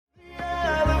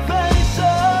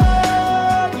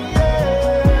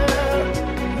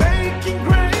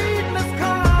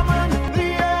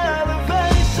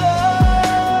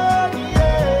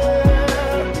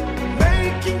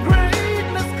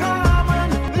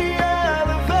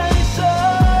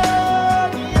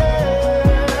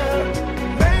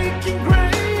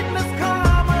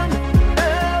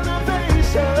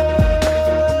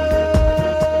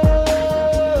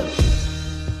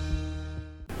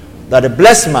that a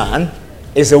blessed man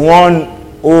is the one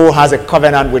who has a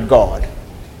covenant with God.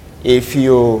 If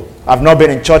you have not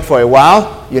been in church for a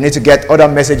while, you need to get other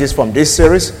messages from this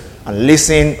series and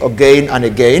listen again and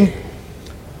again.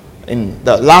 In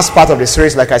the last part of the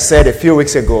series, like I said a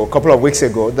couple of weeks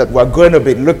ago, that we're going to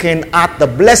be looking at the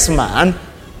blessed man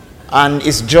and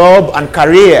his job and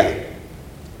career.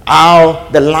 How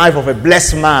the life of a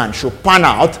blessed man should pan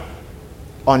out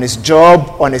on his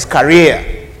job, on his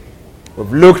career.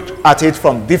 We've looked at it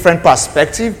from different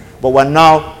perspectives, but we're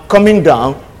now coming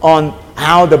down on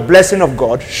how the blessing of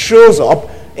God shows up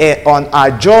on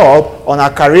our job, on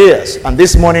our careers. And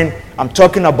this morning, I'm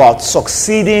talking about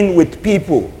succeeding with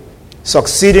people.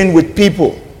 Succeeding with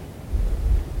people.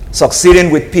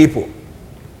 Succeeding with people.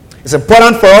 It's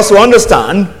important for us to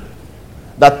understand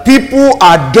that people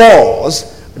are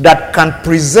doors that can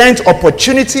present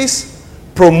opportunities,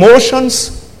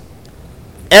 promotions,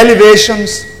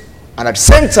 elevations, and at the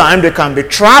same time, they can be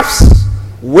traps,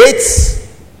 weights,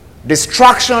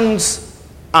 distractions,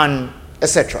 and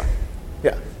etc.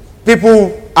 Yeah.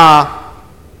 People are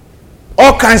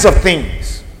all kinds of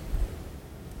things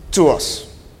to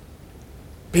us.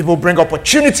 People bring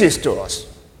opportunities to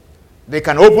us. They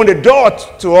can open the door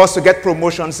to us to get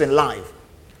promotions in life.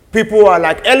 People are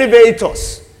like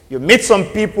elevators. You meet some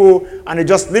people and they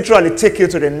just literally take you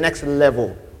to the next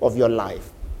level of your life.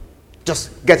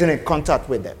 Just getting in contact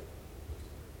with them.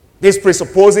 This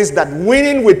presupposes that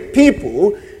winning with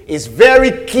people is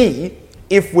very key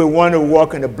if we want to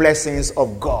walk in the blessings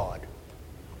of God.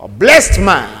 A blessed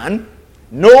man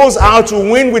knows how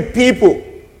to win with people.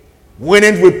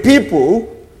 Winning with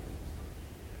people,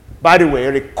 by the way,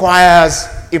 requires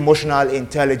emotional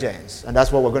intelligence. And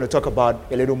that's what we're going to talk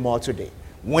about a little more today.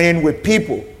 Winning with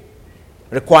people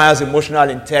requires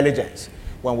emotional intelligence.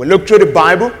 When we look through the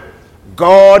Bible,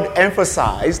 God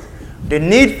emphasized the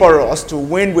need for us to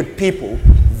win with people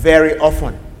very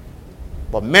often.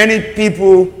 But many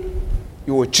people,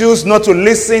 you will choose not to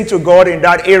listen to God in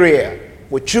that area.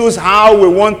 We choose how we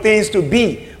want things to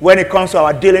be when it comes to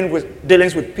our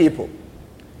dealings with people.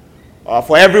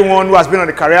 For everyone who has been on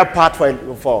the career path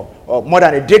for more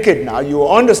than a decade now, you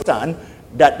will understand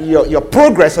that your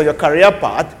progress on your career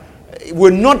path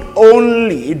will not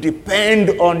only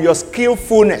depend on your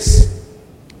skillfulness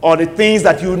or the things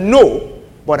that you know,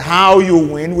 but how you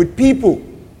win with people.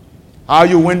 How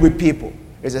you win with people.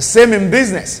 It's the same in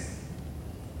business.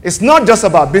 It's not just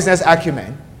about business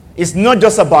acumen. It's not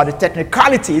just about the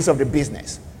technicalities of the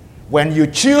business. When you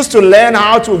choose to learn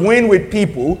how to win with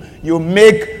people, you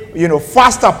make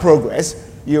faster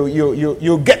progress.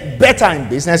 You get better in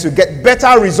business. You get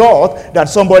better result than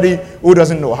somebody who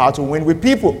doesn't know how to win with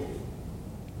people.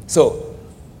 So,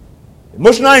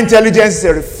 emotional intelligence is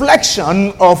a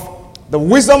reflection of the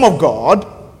wisdom of God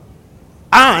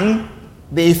and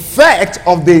the effect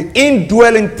of the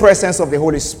indwelling presence of the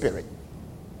Holy Spirit.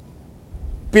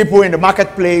 People in the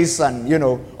marketplace and,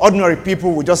 ordinary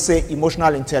people will just say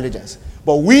emotional intelligence.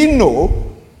 But we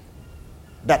know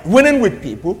that winning with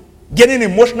people, getting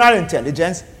emotional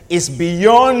intelligence is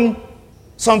beyond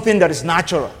something that is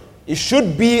natural. It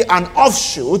should be an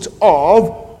offshoot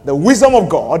of the wisdom of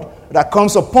God that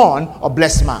comes upon a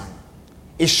blessed man.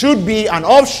 It should be an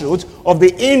offshoot of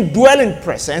the indwelling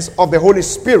presence of the Holy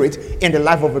Spirit in the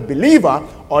life of a believer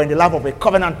or in the life of a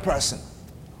covenant person.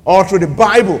 All through the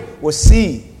Bible, we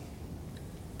see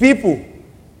people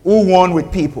who won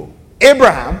with people.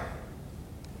 Abraham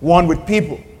won with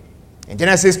people. In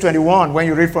Genesis 21, when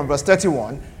you read from verse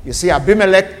 31, you see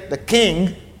Abimelech, the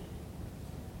king,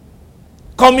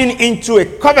 coming into a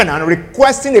covenant,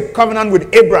 requesting a covenant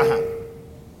with Abraham.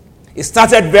 It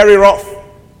started very rough.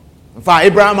 In fact,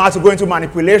 Abraham had to go into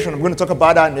manipulation. I'm going to talk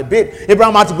about that in a bit.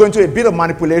 Abraham had to go into a bit of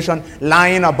manipulation,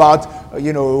 lying about,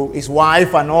 his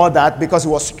wife and all that, because he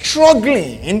was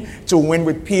struggling to win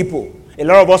with people. A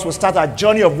lot of us will start our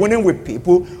journey of winning with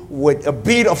people with a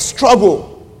bit of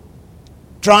struggle,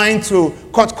 trying to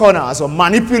cut corners or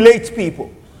manipulate people.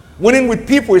 Winning with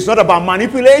people is not about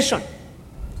manipulation.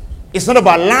 It's not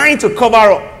about lying to cover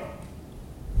up.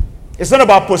 It's not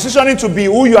about positioning to be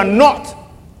who you are not.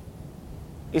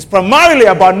 It's primarily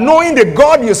about knowing the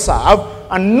God you serve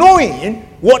and knowing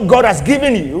what God has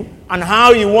given you and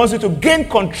how He wants you to gain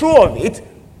control of it,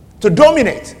 to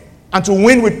dominate and to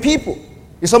win with people.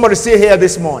 Is somebody still here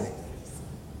this morning?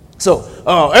 So,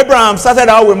 Abraham started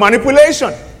out with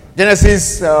manipulation.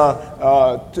 Genesis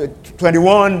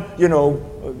 21,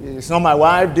 it's not my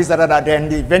wife, this, that.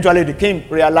 Then eventually the king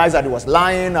realized that he was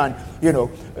lying and,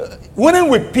 winning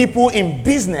with people in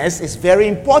business is very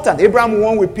important. Abraham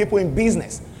won with people in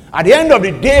business. At the end of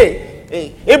the day,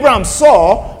 Abraham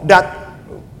saw that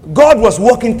God was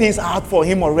working things out for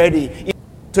him already,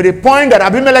 to the point that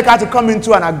Abimelech had to come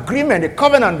into an agreement, a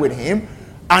covenant with him,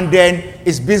 and then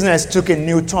his business took a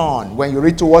new turn. When you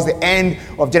read towards the end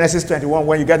of Genesis 21,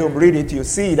 when you get to read it, you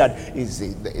see that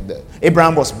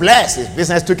Abraham was blessed. His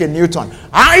business took a new turn.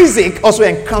 Isaac also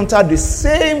encountered the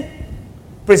same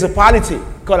principality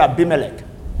called Abimelech.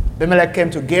 Abimelech came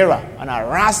to Gerar and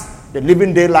harassed the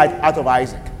living daylight out of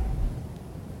Isaac.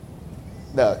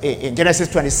 In Genesis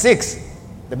 26,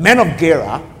 the men of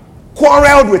Gerar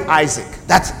quarreled with Isaac.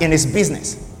 That's in his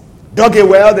business. Dug a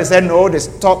well, they said no, they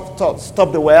stopped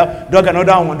the well, dug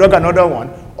another one,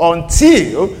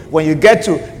 until when you get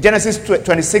to Genesis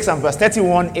 26 and verse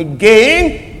 31,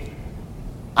 again,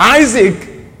 Isaac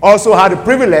also had the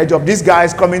privilege of these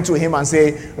guys coming to him and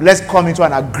say, let's come into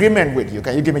an agreement with you.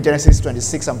 Can you give me Genesis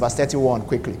 26 and verse 31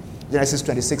 quickly? Genesis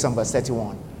 26 and verse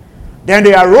 31. Then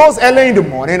they arose early in the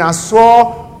morning and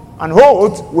saw an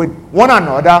oath with one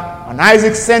another, and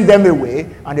Isaac sent them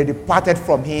away, and they departed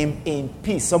from him in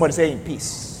peace. Somebody say in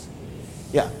peace.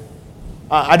 Yeah.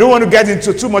 I don't want to get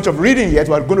into too much of reading yet.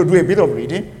 We're going to do a bit of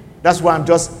reading. That's why I'm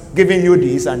just giving you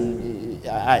this, and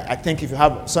I think if you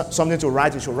have something to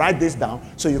write, you should write this down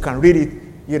so you can read it,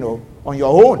 on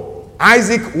your own.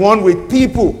 Isaac won with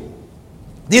people.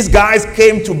 These guys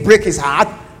came to break his heart,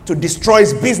 to destroy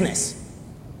his business.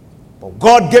 But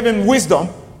God gave him wisdom,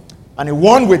 and he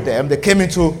won with them. They came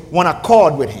into one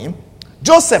accord with him.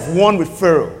 Joseph won with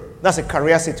Pharaoh. That's a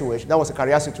career situation. That was a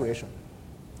career situation.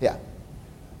 Yeah.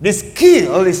 The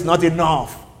skill is not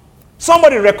enough.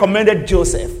 Somebody recommended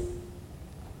Joseph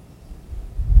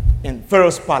in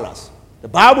Pharaoh's palace. The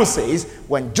Bible says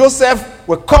when Joseph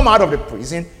would come out of the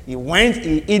prison, he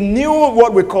knew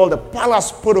what we call the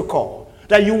palace protocol,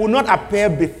 that you will not appear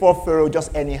before Pharaoh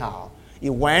just anyhow. He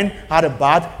went, had a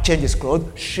bath, changed his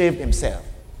clothes, shaved himself.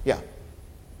 Yeah.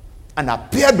 And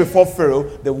appeared before Pharaoh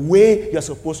the way you're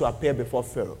supposed to appear before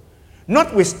Pharaoh.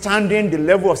 Notwithstanding the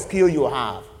level of skill you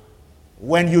have,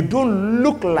 when you don't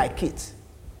look like it,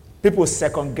 people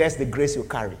second guess the grace you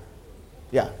carry.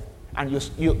 Yeah. And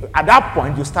you at that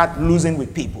point, you start losing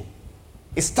with people.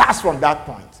 It starts from that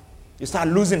point. You start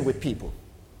losing with people.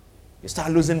 You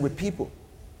start losing with people.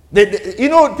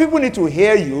 People need to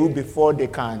hear you before they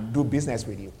can do business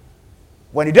with you.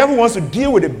 When the devil wants to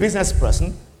deal with a business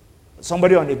person,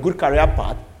 somebody on a good career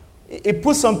path, it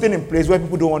puts something in place where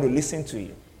people don't want to listen to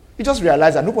you. You just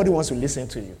realize that nobody wants to listen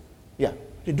to you. Yeah,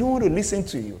 they don't want to listen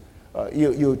to you.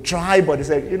 You try, but they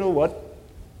say, you know what?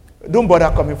 Don't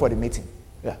bother coming for the meeting.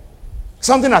 Yeah,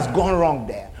 something has gone wrong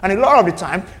there. And a lot of the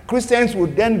time, Christians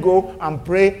would then go and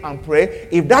pray and pray.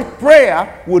 If that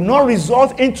prayer would not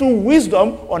result into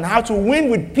wisdom on how to win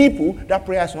with people, that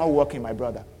prayer is not working, my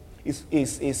brother.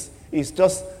 It's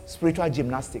just spiritual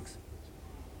gymnastics.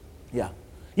 Yeah.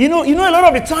 A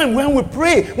lot of the time when we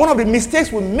pray, one of the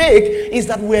mistakes we make is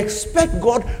that we expect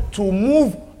God to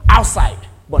move outside,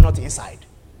 but not inside.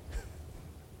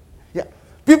 Yeah.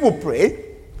 People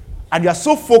pray, and you are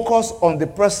so focused on the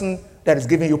person that is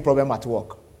giving you problem at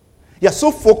work. You are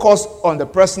so focused on the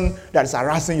person that is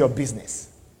harassing your business.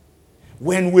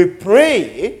 When we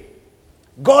pray,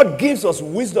 God gives us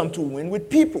wisdom to win with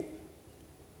people.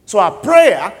 So our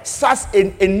prayer starts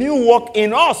a new work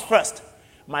in us first.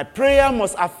 My prayer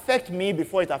must affect me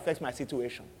before it affects my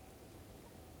situation.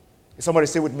 Is somebody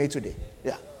say with me today?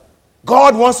 Yeah.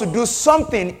 God wants to do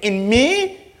something in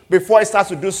me before he starts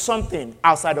to do something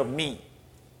outside of me.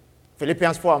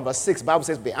 Philippians 4 and verse 6, Bible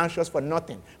says, be anxious for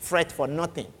nothing, fret for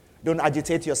nothing. Don't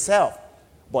agitate yourself,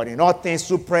 but in all things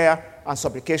through prayer and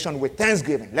supplication with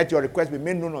thanksgiving, let your requests be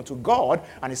made known unto God.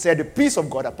 And he said, the peace of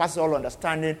God that passes all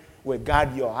understanding will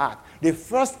guard your heart. The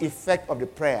first effect of the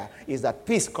prayer is that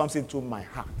peace comes into my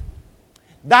heart.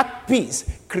 That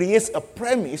peace creates a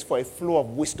premise for a flow of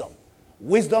wisdom.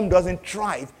 Wisdom doesn't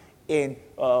thrive in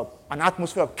an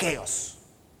atmosphere of chaos.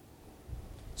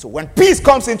 So when peace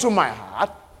comes into my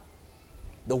heart,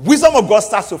 the wisdom of God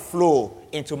starts to flow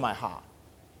into my heart.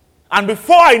 And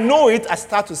before I know it, I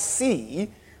start to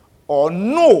see or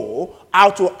know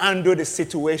how to handle the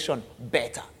situation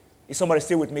better. Is somebody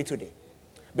still with me today?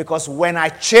 Because when I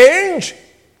change,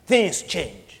 things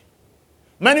change.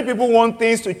 Many people want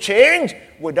things to change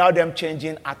without them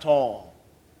changing at all.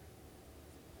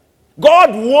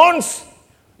 God wants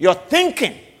your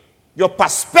thinking, your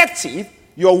perspective,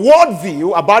 your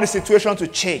worldview about the situation to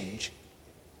change.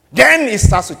 Then it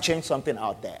starts to change something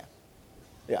out there.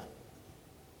 Yeah.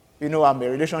 I'm a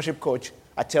relationship coach.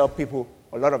 I tell people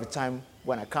a lot of the time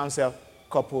when I counsel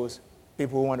couples,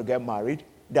 people who want to get married,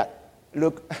 that,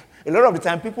 look, a lot of the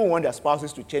time people want their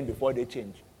spouses to change before they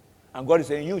change. And God is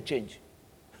saying, you change.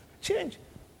 Change.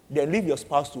 Then leave your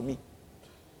spouse to me.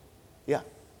 Yeah.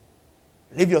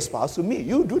 Leave your spouse to me.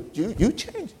 You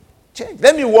change. Change.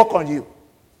 Let me work on you.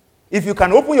 If you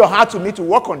can open your heart to me to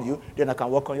work on you, then I can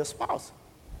work on your spouse.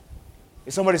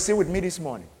 Is somebody still with me this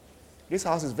morning? This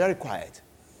house is very quiet.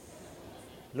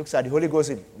 Looks like the Holy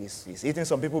Ghost is eating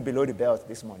some people below the belt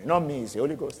this morning. Not me, it's the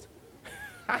Holy Ghost.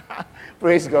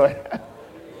 Praise God.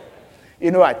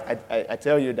 You know, I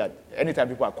tell you that anytime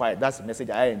people are quiet, that's the message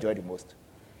I enjoy the most.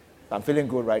 I'm feeling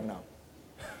good right now.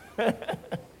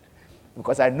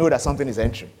 Because I know that something is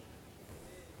entering.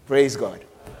 Praise God.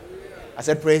 I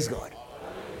said, praise God.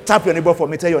 Tap your neighbor for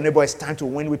me. Tell your neighbor it's time to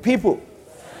win with people.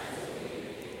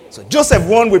 So Joseph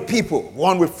won with people,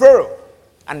 won with Pharaoh,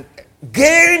 and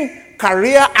gained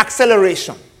career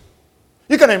acceleration.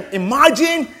 You can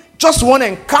imagine just one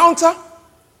encounter,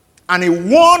 and he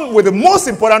won with the most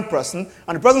important person,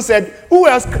 and the person said, who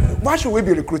else? Why should we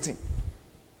be recruiting?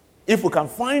 If we can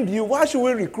find you, why should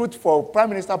we recruit for prime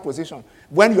minister position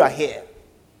when you are here?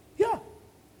 Yeah.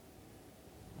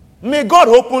 May God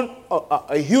open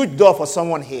a huge door for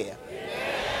someone here.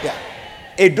 Yeah.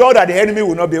 A door that the enemy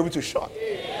will not be able to shut.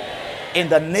 In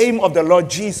the name of the Lord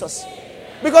Jesus.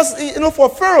 Because, for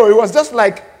Pharaoh, it was just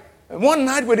like one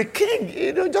night with the king.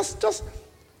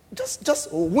 Just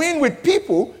win with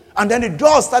people, and then the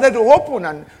doors started to open.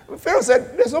 And Pharaoh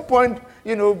said, there's no point,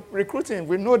 recruiting.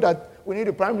 We know that we need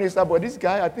a prime minister, but this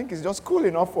guy, I think, is just cool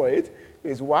enough for it.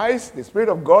 He's wise. The Spirit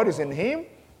of God is in him.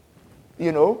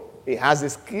 He has the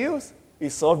skills. He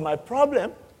solved my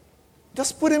problem.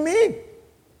 Just put him in.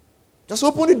 Just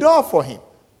open the door for him.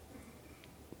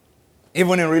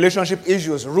 Even in relationship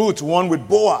issues, Ruth won with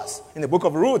Boaz. In the book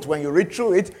of Ruth, when you read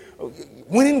through it,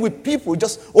 winning with people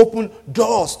just open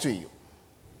doors to you.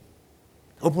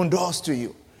 Open doors to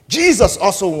you. Jesus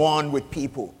also won with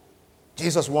people.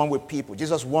 Jesus won with people.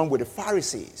 Jesus won with the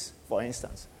Pharisees, for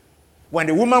instance. When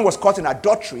the woman was caught in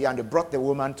adultery and they brought the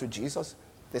woman to Jesus,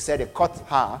 they said they caught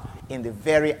her in the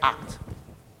very act.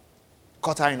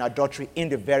 Caught her in adultery in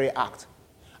the very act.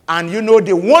 And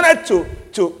they wanted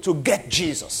to get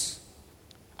Jesus.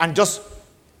 And just,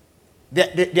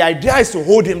 the idea is to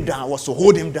hold him down, was to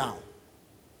hold him down.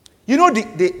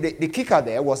 The kicker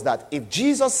there was that if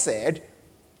Jesus said,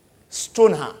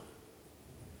 stone her,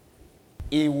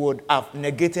 he would have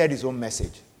negated his own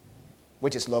message,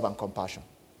 which is love and compassion.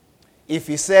 If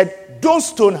he said, don't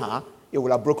stone her, he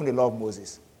would have broken the law of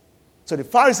Moses. So the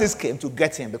Pharisees came to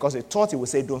get him because they thought he would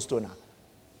say, don't stone her.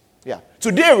 Yeah.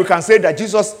 Today we can say that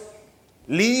Jesus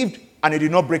lived and he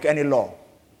did not break any law.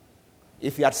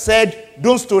 If he had said,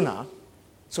 don't stone her,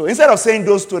 so instead of saying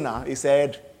don't stone her, he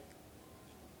said,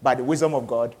 by the wisdom of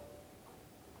God,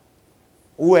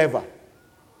 whoever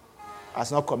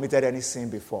has not committed any sin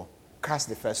before, cast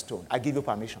the first stone. I give you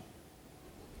permission.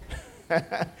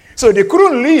 So they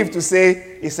couldn't leave to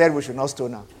say, he said we should not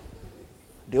stone her.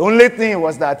 The only thing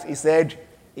was that he said,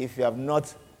 if you have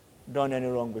not done any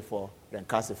wrong before, then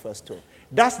cast the first stone.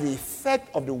 That's the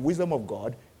effect of the wisdom of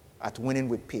God at winning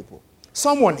with people.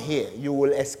 Someone here, you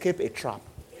will escape a trap.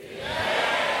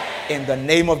 In the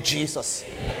name of Jesus.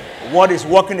 What is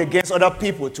working against other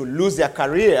people to lose their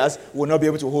careers will not be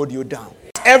able to hold you down.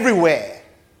 Everywhere,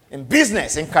 in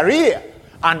business, in career.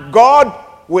 And God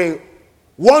will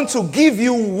want to give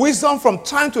you wisdom from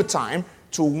time to time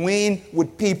to win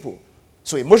with people.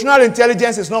 So emotional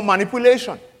intelligence is not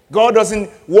manipulation. God doesn't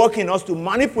work in us to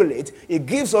manipulate. He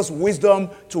gives us wisdom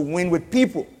to win with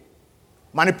people.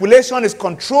 Manipulation is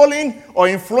controlling or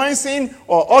influencing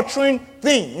or altering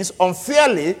things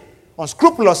unfairly,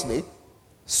 unscrupulously,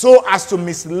 so as to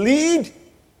mislead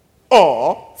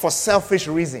or for selfish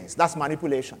reasons. That's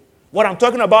manipulation. What I'm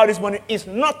talking about this morning is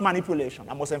not manipulation.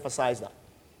 I must emphasize that.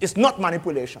 It's not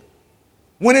manipulation.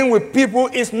 Winning with people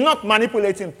is not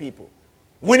manipulating people.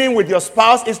 Winning with your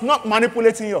spouse is not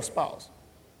manipulating your spouse.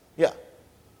 Yeah.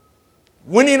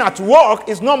 Winning at work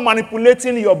is not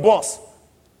manipulating your boss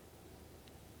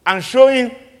and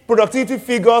showing productivity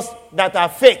figures that are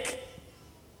fake.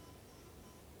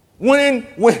 Winning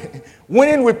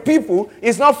with people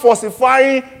is not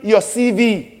falsifying your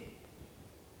CV.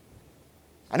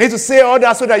 I need to say all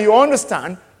that so that you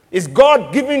understand. Is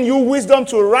God giving you wisdom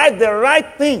to write the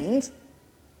right things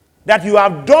that you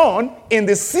have done in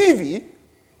the CV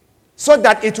so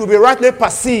that it will be rightly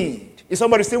perceived? Is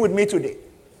somebody still with me today?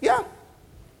 Yeah.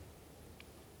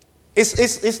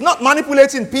 It's not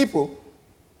manipulating people.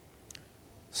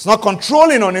 It's not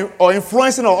controlling or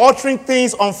influencing or altering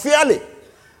things unfairly.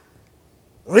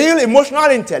 Real emotional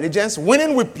intelligence,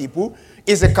 winning with people,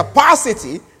 is a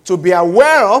capacity to be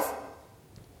aware of,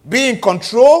 be in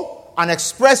control, and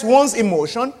express one's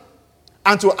emotion,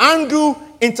 and to handle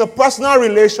interpersonal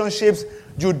relationships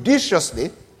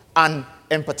judiciously and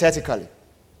empathetically.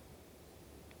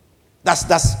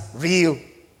 That's real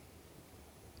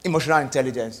emotional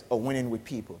intelligence of winning with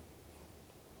people.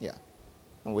 Yeah.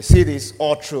 And we see this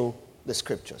all through the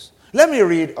scriptures. Let me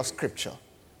read a scripture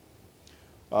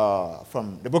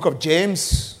from the book of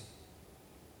James.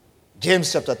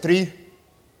 James chapter 3,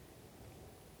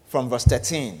 from verse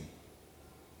 13.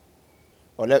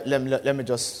 Or let me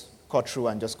just cut through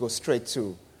and just go straight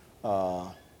to,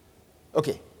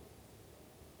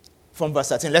 from verse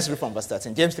 13. Let's read from verse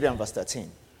 13. James 3 and verse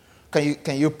 13.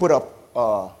 Can you put up,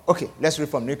 let's read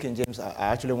from New King James.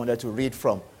 I actually wanted to read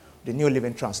from the New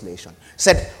Living Translation. It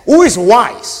said, who is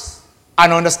wise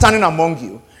and understanding among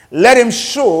you? Let him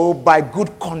show by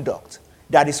good conduct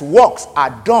that his works are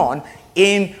done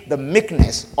in the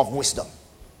meekness of wisdom.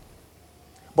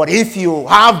 But if you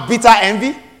have bitter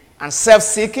envy and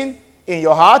self-seeking in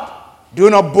your heart, do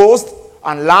not boast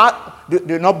and lie.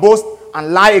 Do not boast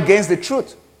and lie against the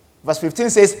truth. Verse 15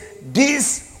 says,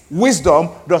 this wisdom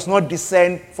does not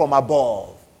descend from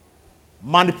above.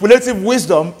 Manipulative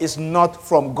wisdom is not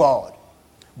from God,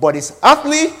 but is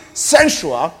earthly,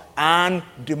 sensual, and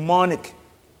demonic.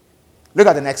 Look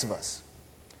at the next verse.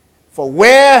 For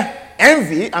where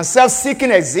envy and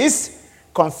self-seeking exist,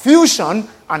 confusion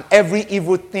and every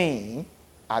evil thing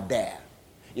are there.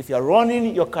 If you're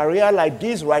running your career like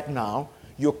this right now,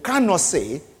 you cannot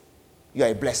say you're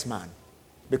a blessed man,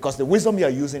 because the wisdom you're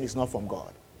using is not from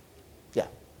God. Yeah,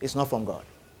 it's not from God.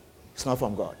 It's not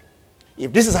from God.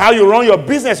 If this is how you run your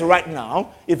business right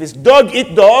now, if it's dog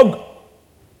eat dog,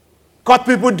 cut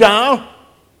people down,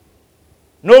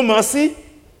 no mercy,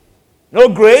 no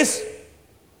grace,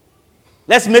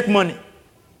 let's make money.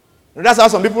 That's how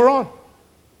some people run.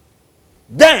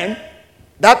 Then,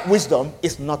 that wisdom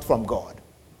is not from God.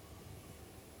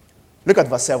 Look at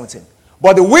verse 17.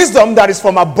 But the wisdom that is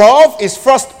from above is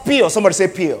first pure. Somebody say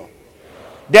pure.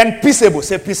 Then peaceable.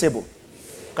 Say peaceable.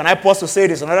 Can I pause to say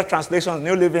this? Another translation,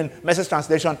 New Living Message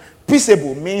Translation.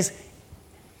 Peaceable means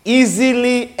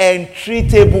easily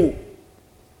entreatable.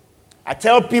 I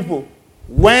tell people,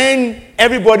 when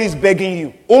everybody is begging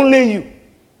you, only you,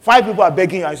 5 people are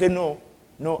begging you, I say, no,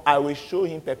 I will show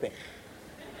him pepper.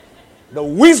 The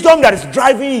wisdom that is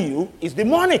driving you is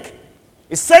demonic.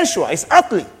 It's sensual. It's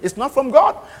earthly. It's not from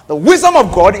God. The wisdom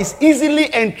of God is easily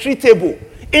entreatable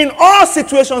in all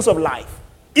situations of life.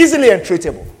 Easily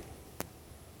entreatable.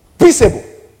 Peaceable.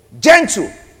 Gentle.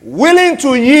 Willing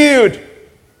to yield.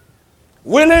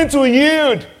 Willing to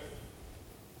yield.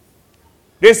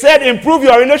 They said improve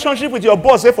your relationship with your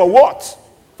boss. Say for what?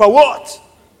 For what?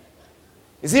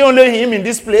 Is it only him in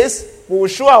this place? We will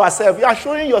show ourselves. You are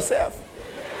showing yourself.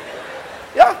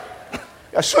 Yeah.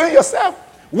 You are showing yourself.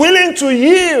 Willing to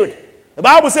yield. The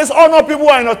Bible says honor people who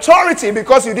are in authority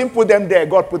because you didn't put them there.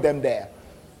 God put them there.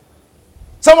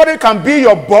 Somebody can be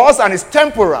your boss and it's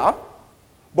temporal,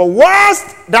 but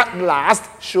whilst that lasts,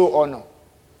 show honor.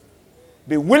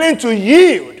 Be willing to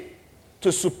yield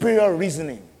to superior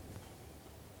reasoning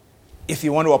if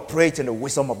you want to operate in the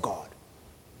wisdom of God.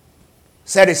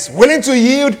 Said it's willing to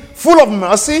yield, full of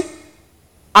mercy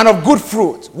and of good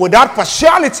fruit, without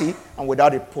partiality and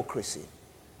without hypocrisy.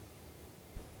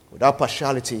 Without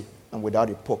partiality and without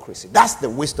hypocrisy. That's the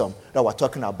wisdom that we're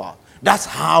talking about. That's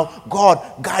how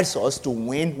God guides us to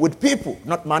win with people.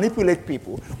 Not manipulate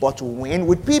people, but to win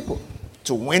with people.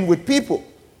 To win with people.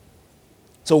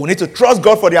 So we need to trust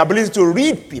God for the ability to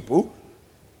read people,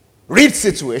 read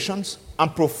situations,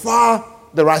 and prefer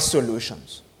the right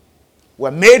solutions.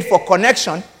 We're made for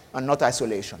connection and not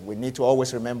isolation. We need to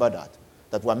always remember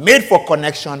that we're made for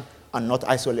connection and not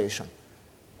isolation.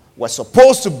 We're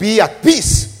supposed to be at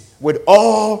peace with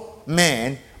all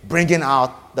men, bringing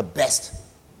out the best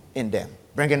in them.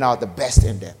 Bringing out the best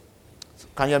in them.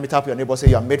 Can you hear me tap your neighbor? Say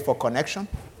you are made for connection,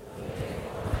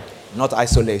 not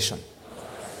isolation.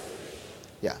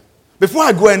 Yeah. Before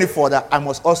I go any further, I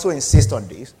must also insist on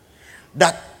this,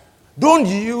 that don't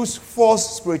use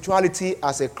false spirituality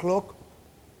as a cloak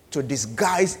to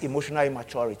disguise emotional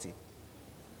immaturity.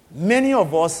 Many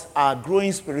of us are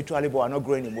growing spiritually, but are not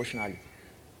growing emotionally.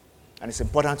 And it's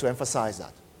important to emphasize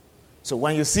that. So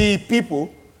when you see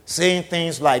people saying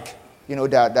things like,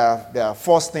 there are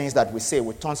false things that we say,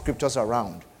 we turn scriptures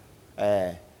around.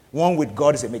 One with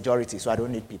God is a majority, so I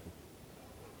don't need people.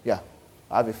 Yeah,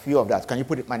 I have a few of that. Can you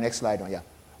put my next slide on? Yeah.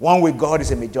 One with God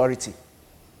is a majority.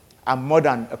 I'm more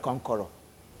than a conqueror.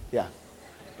 Yeah.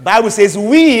 The Bible says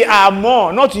we are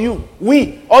more, not you.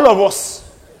 We, all of us.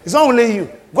 It's not only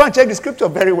you. Go and check the scripture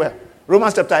very well.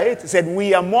 Romans chapter 8 said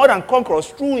we are more than conquerors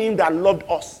through him that loved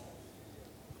us.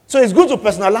 So it's good to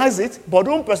personalize it, but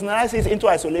don't personalize it into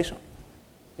isolation.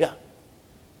 Yeah.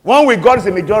 One with God is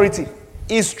a majority.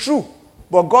 It's true,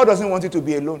 but God doesn't want you to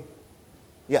be alone.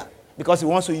 Yeah. Because he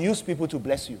wants to use people to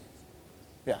bless you.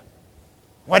 Yeah.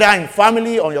 Whether in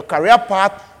family, on your career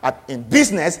path, in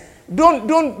business,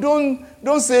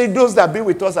 don't say those that be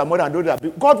with us are more than those that be.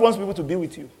 God wants people to be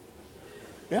with you.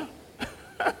 Yeah.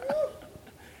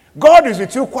 God is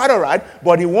with you quite all right,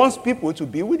 but he wants people to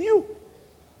be with you.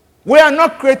 We are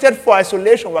not created for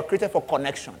isolation. We are created for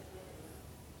connection.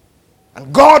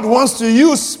 And God wants to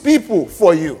use people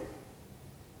for you.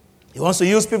 He wants to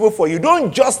use people for you.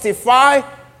 Don't justify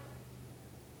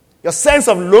your sense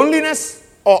of loneliness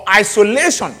or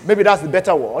isolation, maybe that's the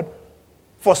better word,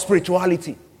 for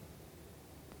spirituality.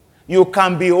 You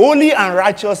can be holy and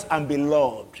righteous and be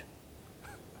loved.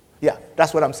 Yeah,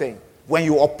 that's what I'm saying. When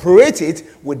you operate it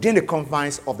within the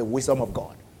confines of the wisdom of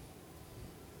God.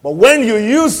 But when you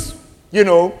use,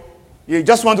 you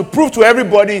just want to prove to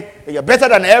everybody that you're better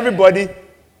than everybody.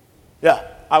 Yeah,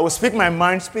 I will speak my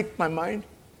mind.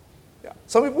 Yeah.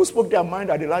 Some people spoke their mind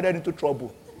and they landed into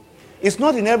trouble. It's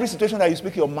not in every situation that you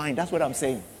speak your mind. That's what I'm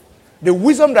saying. The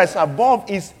wisdom that's above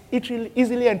is easily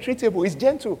entreatable. It's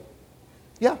gentle.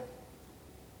 Yeah.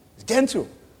 It's gentle.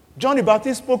 John the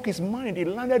Baptist spoke his mind. He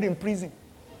landed in prison.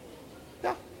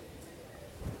 Yeah.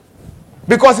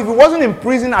 Because if he wasn't in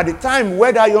prison at the time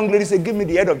where that young lady said, give me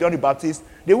the head of John the Baptist,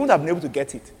 they wouldn't have been able to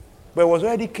get it. But he was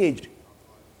already caged.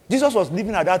 Jesus was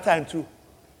living at that time too.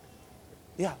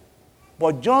 Yeah.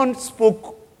 But John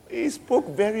spoke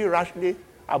very rashly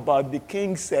about the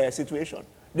king's situation.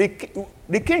 The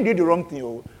king did the wrong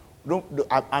thing.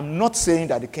 I'm not saying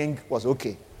that the king was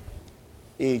okay.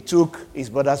 He took his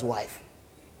brother's wife.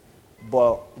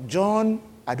 But John,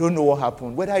 I don't know what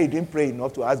happened. Whether he didn't pray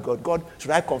enough to ask God,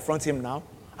 should I confront him now?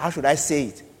 How should I say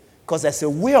it? Because there's a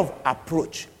way of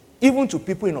approach, even to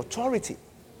people in authority.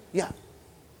 Yeah.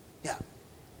 Yeah.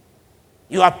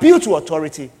 You appeal to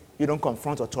authority. You don't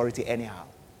confront authority anyhow.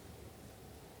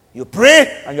 You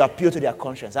pray and you appeal to their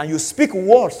conscience. And you speak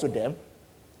words to them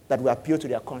that will appeal to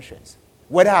their conscience.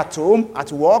 Whether at home, at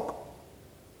work,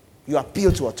 you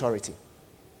appeal to authority.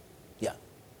 Yeah.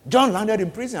 John landed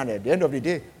in prison and at the end of the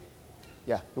day,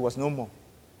 yeah, he was no more.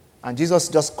 And Jesus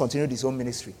just continued his own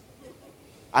ministry.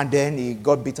 And then he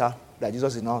got bitter that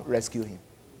Jesus did not rescue him.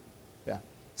 Yeah.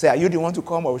 Say, are you the one to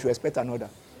come or we should expect another?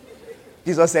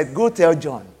 Jesus said, go tell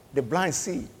John, the blind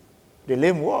see, the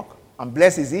lame walk. And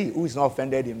blessed is he who is not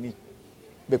offended in me.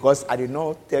 Because I did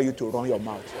not tell you to run your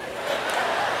mouth.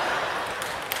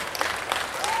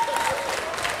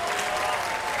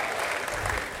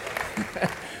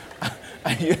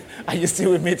 Are you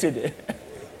still with me today?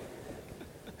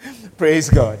 Praise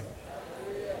God.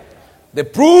 The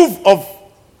proof of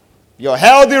your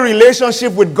healthy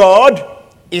relationship with God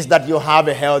is that you have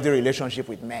a healthy relationship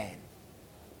with men.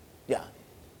 Yeah.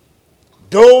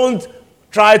 Don't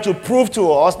try to prove to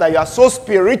us that you are so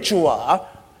spiritual,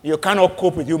 you cannot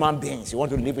cope with human beings. You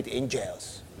want to live with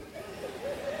angels.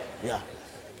 Yeah.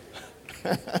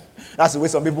 That's the way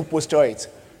some people posture it.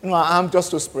 I'm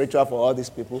just too spiritual for all these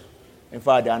people. In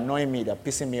fact, they're annoying me. They're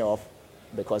pissing me off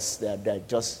because they're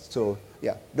just so,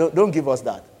 yeah. Don't give us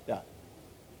that. Yeah.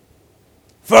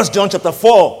 1 John chapter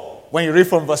 4, when you read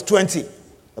from verse 20,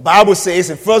 the Bible says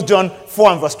in 1 John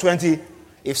 4 and verse 20,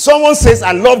 if someone says,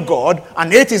 I love God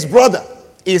and hate his brother,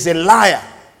 is a liar.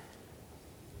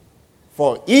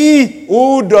 For he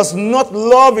who does not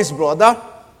love his brother,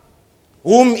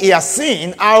 whom he has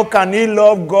seen, how can he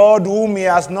love God whom he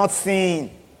has not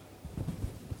seen?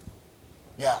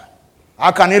 Yeah.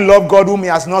 How can he love God whom he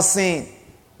has not seen?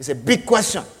 It's a big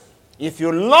question. If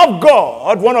you love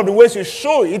God, one of the ways you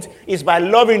show it is by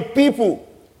loving people.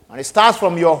 And it starts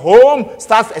from your home,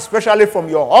 starts especially from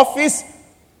your office,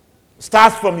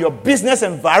 starts from your business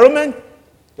environment,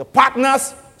 your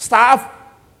partners, staff,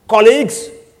 colleagues.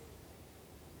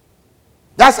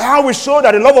 That's how we show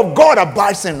that the love of God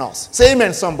abides in us. Say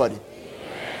amen, somebody.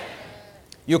 Amen.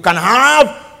 You can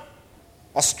have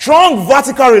a strong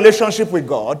vertical relationship with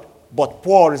God, but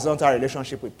poor horizontal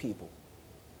relationship with people.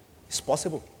 It's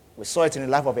possible. We saw it in the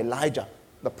life of Elijah,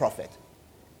 the prophet.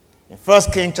 In 1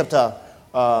 Kings chapter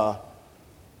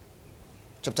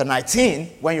 19,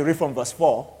 when you read from verse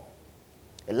 4,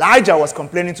 Elijah was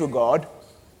complaining to God,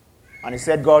 and he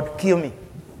said, God, kill me.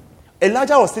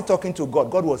 Elijah was still talking to God.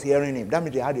 God was hearing him. That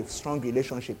means they had a strong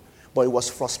relationship. But he was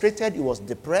frustrated, he was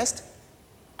depressed,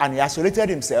 and he isolated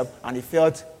himself, and he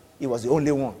felt he was the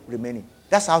only one remaining.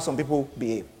 That's how some people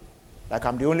behave. Like,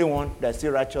 I'm the only one that's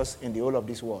still righteous in the whole of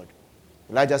this world.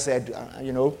 Elijah said,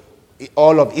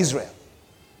 all of Israel,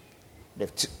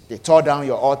 they tore down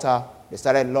your altar. They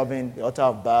started loving the altar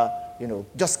of Baal.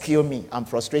 Just kill me. I'm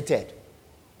frustrated.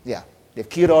 Yeah, they've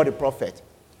killed all the prophets.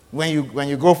 When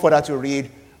you go further to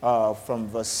read from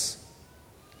verse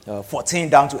 14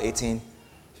 down to 18,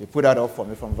 you put that up for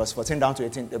me from verse 14 down to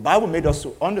 18, the Bible made us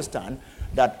to understand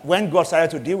that when God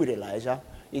started to deal with Elijah,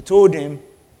 he told him,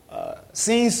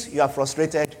 since you are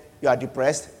frustrated, you are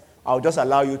depressed, I'll just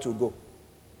allow you to go.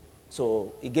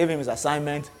 So he gave him his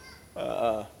assignment.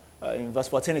 In verse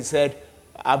 14, he said,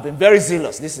 I've been very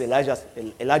zealous. This is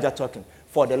Elijah talking.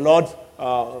 For the Lord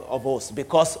of hosts,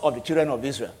 because of the children of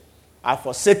Israel. I've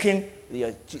forsaken,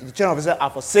 the children of Israel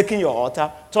have forsaken your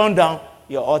altar, torn down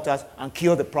your altars, and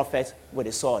killed the prophets with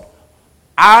a sword.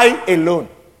 I alone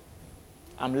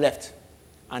am left,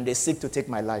 and they seek to take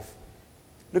my life.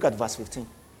 Look at verse 15.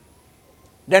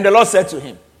 Then the Lord said to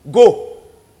him, go,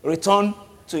 return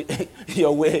to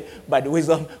your way by the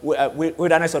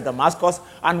wilderness of Damascus,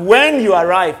 and when you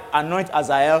arrive, anoint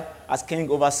Hazael as king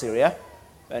over Syria.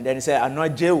 And then he said,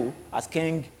 anoint Jehu as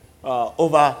king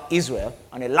over Israel,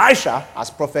 and Elisha as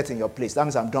prophet in your place. That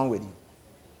means I'm done with you.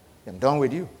 I'm done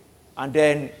with you. And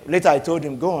then later I told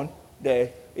him, go on.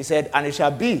 He said, and it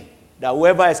shall be that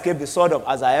whoever escaped the sword of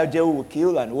Hazael, Jehu will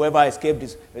kill, and whoever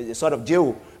escaped the sword of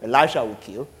Jehu, Elisha will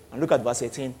kill. And look at verse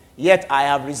 18. Yet I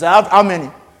have reserved how many?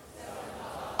 7,000.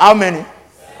 How many?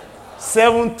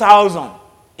 7,000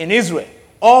 in Israel,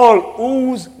 all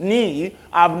whose knee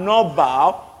have not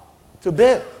bowed to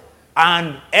Baal,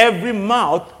 and every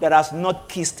mouth that has not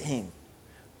kissed him.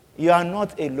 You are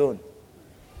not alone.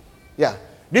 Yeah.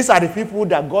 These are the people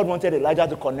that God wanted Elijah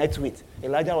to connect with.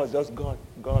 Elijah was just God.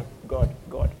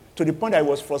 To the point that he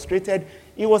was frustrated.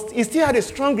 He still had a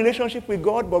strong relationship with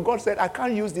God, but God said, I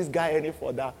can't use this guy any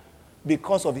further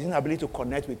because of his inability to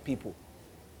connect with people.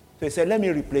 So he said, let me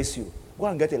replace you. Go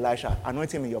and get Elisha,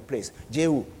 anoint him in your place.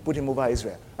 Jehu, put him over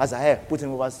Israel. Hazael, put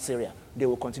him over Syria. They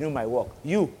will continue my work.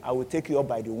 You, I will take you up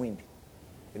by the wind.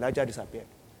 Elijah disappeared.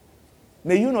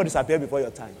 May you not disappear before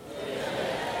your time.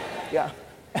 Yeah.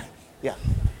 Yeah.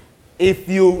 If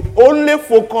you only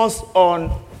focus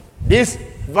on this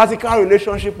vertical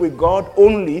relationship with God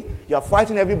only, you are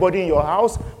fighting everybody in your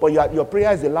house, but your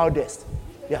prayer is the loudest.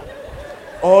 Yeah.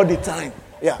 All the time.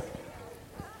 Yeah.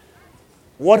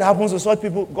 What happens to such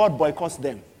people? God boycotts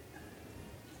them.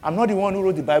 I'm not the one who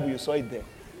wrote the Bible. You saw it there.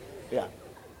 Yeah.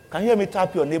 Can you hear me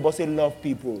tap your neighbor? Say, love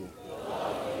people.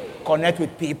 Connect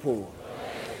with people.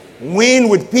 Win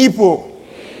with people.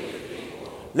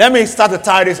 Let me start to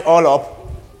tie this all up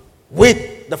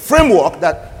with the framework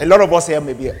that a lot of us here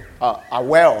may be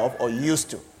aware of or used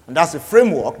to. And that's the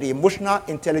framework, the emotional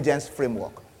intelligence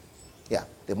framework. Yeah,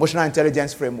 the emotional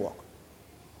intelligence framework.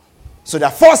 So there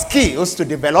are 4 skills to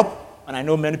develop, and I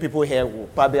know many people here will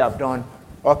probably have done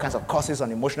all kinds of courses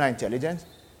on emotional intelligence.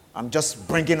 I'm just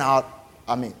bringing out,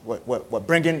 we're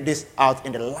bringing this out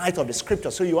in the light of the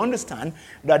scripture so you understand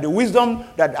that the wisdom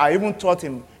that are even taught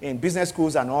in business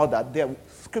schools and all that, they're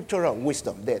scriptural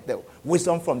wisdom. They're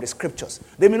wisdom from the scriptures.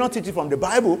 They may not teach it from the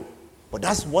Bible, but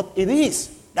that's what it is.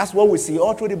 That's what we see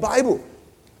all through the Bible.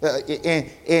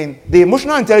 In the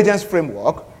emotional intelligence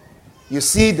framework, you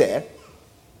see there,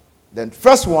 the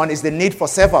first one is the need for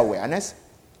self-awareness,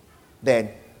 then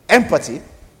empathy,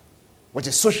 which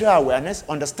is social awareness,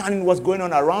 understanding what's going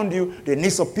on around you, the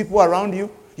needs of people around you.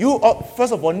 You,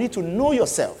 first of all, need to know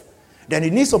yourself, then the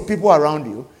needs of people around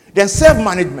you, then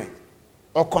self-management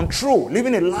or control,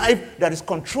 living a life that is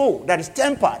controlled, that is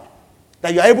tempered,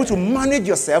 that you are able to manage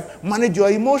yourself, manage your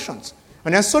emotions,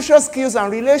 and then social skills and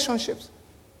relationships.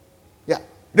 Yeah,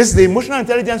 this is the emotional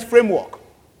intelligence framework.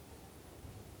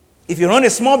 If you run a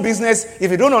small business,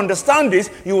 if you don't understand this,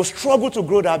 you will struggle to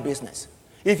grow that business.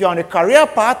 If you're on a career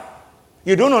path,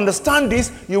 you don't understand this,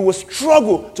 you will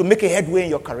struggle to make a headway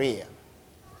in your career.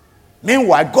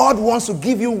 Meanwhile, God wants to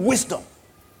give you wisdom.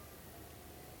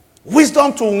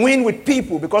 Wisdom to win with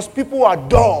people, because people are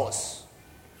doors.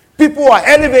 People are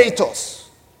elevators.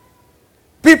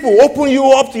 People open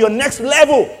you up to your next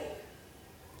level.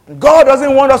 God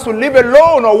doesn't want us to live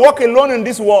alone or walk alone in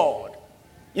this world.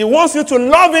 He wants you to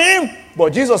love him.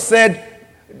 But Jesus said,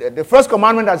 the first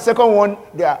commandment and the second one,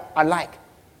 they are alike.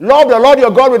 Love the Lord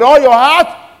your God with all your heart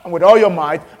and with all your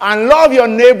might, and love your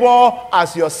neighbor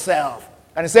as yourself.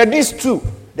 And he said, these two,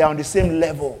 they are on the same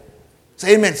level.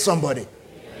 Say amen, somebody.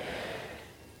 Amen.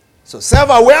 So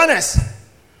self-awareness.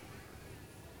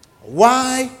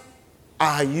 Why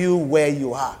are you where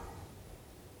you are?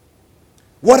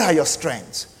 What are your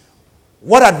strengths?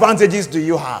 What advantages do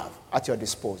you have at your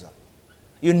disposal?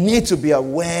 You need to be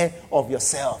aware of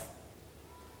yourself.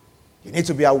 You need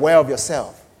to be aware of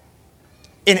yourself.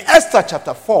 In Esther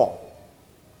chapter 4,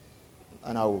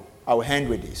 and I will end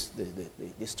with this,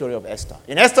 the story of Esther.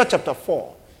 In Esther chapter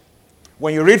 4,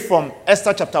 when you read from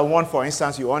Esther chapter 1, for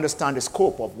instance, you understand the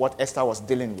scope of what Esther was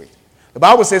dealing with. The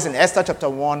Bible says in Esther chapter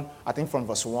 1, I think from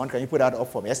verse 1, can you put that up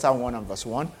for me? Esther 1 and verse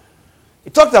 1.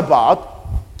 It talked about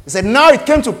He said, now it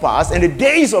came to pass in the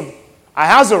days of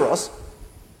Ahasuerus.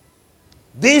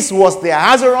 This was the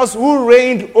Ahasuerus who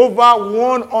reigned over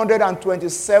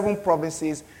 127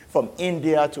 provinces from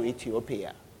India to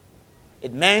Ethiopia.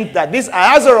 It meant that this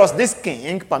Ahasuerus, this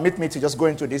king, permit me to just go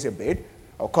into this a bit,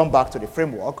 I'll come back to the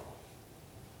framework,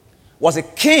 was a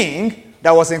king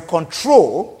that was in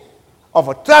control of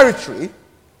a territory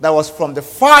that was from the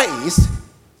Far East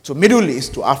to Middle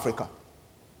East to Africa.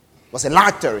 It was a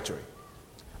large territory.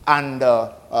 And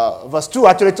verse 2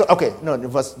 actually,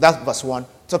 that's verse 1,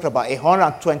 talked about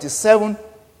 127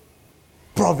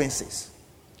 provinces.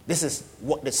 This is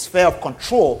what the sphere of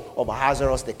control of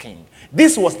Ahasuerus the king.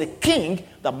 This was the king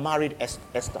that married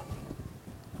Esther,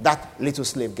 that little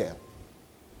slave girl.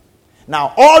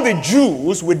 Now, all the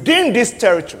Jews within this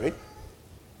territory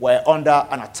were under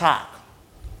an attack.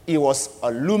 It was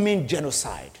a looming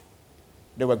genocide.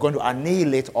 They were going to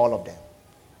annihilate all of them.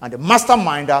 And the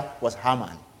masterminder was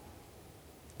Haman.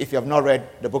 If you have not read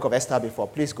the book of Esther before,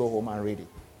 please go home and read it.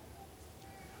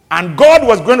 And God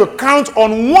was going to count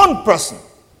on one person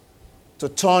to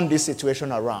turn this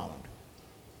situation around.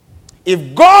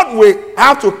 If God will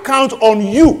have to count on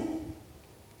you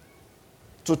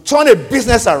to turn a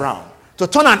business around, to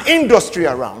turn an industry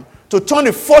around, to turn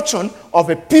the fortune of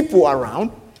a people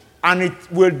around, and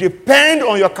it will depend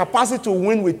on your capacity to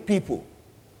win with people,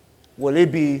 will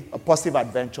it be a positive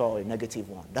adventure or a negative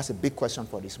one? That's a big question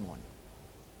for this morning.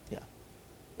 Yeah.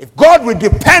 If God will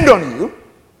depend on you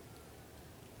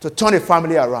to turn a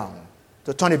family around,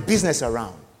 to turn a business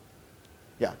around,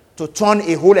 yeah, to turn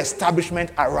a whole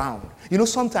establishment around. You know,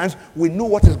 sometimes we know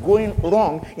what is going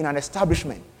wrong in an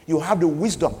establishment. You have the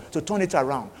wisdom to turn it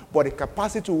around, but the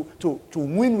capacity to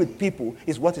win with people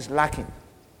is what is lacking.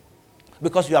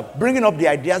 Because you are bringing up the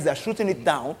ideas, they are shooting it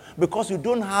down, because you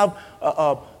don't have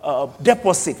a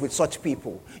deposit with such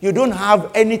people. You don't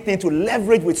have anything to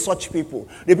leverage with such people.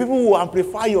 The people who will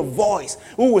amplify your voice,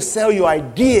 who will sell your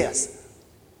ideas.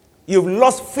 You've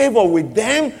lost favor with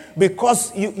them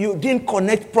because you didn't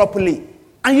connect properly.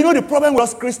 And you know the problem with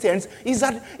us Christians is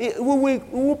that we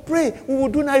will pray, we will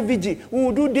do night vigil, we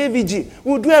will do day vigil,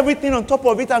 we will do everything on top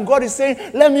of it, and God is saying,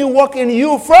 let me walk in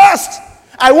you first.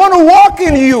 I want to walk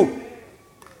in you.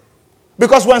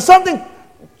 Because when something,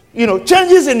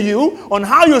 changes in you on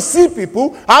how you see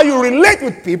people, how you relate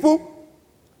with people,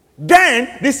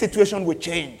 then this situation will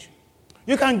change.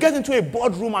 You can get into a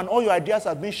boardroom and all your ideas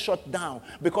have been shut down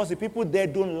because the people there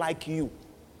don't like you.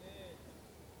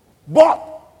 But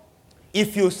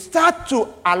if you start to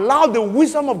allow the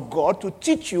wisdom of God to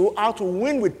teach you how to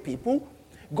win with people,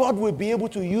 God will be able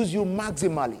to use you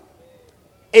maximally.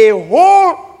 A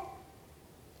whole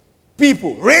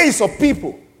people, race of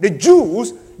people, the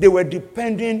Jews, they were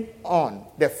depending on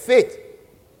their faith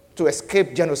to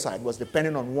escape genocide was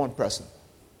depending on one person.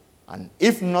 And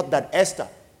if not that Esther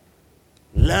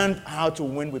learned how to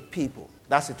win with people,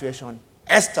 that situation,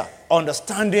 Esther,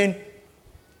 understanding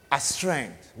her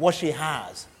strength, what she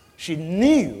has, she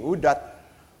knew that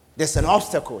there's an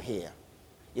obstacle here.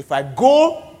 If I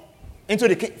go into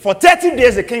the king, for 30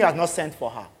 days the king has not sent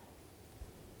for her.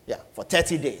 Yeah, for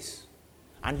 30 days.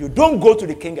 And you don't go to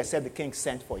the king except the king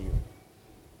sent for you.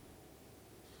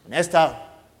 And Esther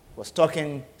was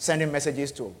talking, sending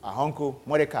messages to her uncle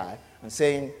Mordecai and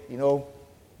saying,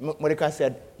 Mordecai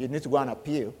said, you need to go and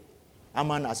appeal.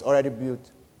 Haman has already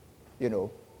built,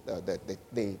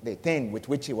 the thing with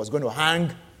which he was going to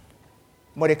hang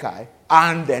Mordecai,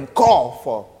 and then call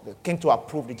for the king to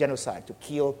approve the genocide, to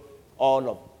kill all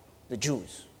of the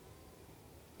Jews.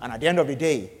 And at the end of the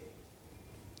day,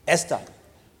 Esther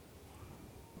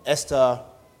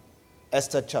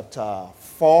chapter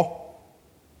 4,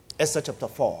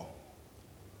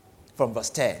 from verse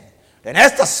 10. Then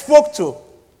Esther spoke to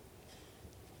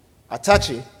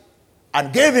Atachi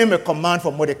and gave him a command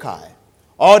for Mordecai.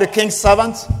 All the king's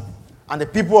servants and the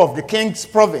people of the king's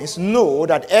province know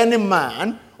that any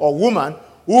man or woman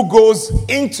who goes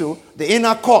into the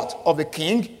inner court of the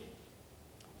king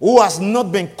who has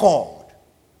not been called,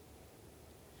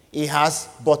 he has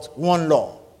but one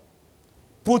law: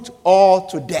 put all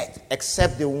to death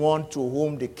except the one to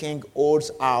whom the king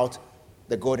holds out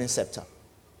the golden scepter,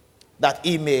 that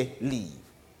he may live.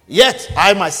 Yet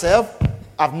I myself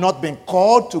have not been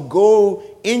called to go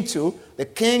into the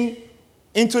king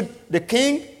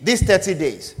these 30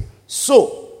 days.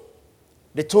 So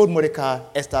they told Mordecai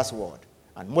Esther's word.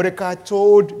 And Mordecai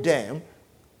told them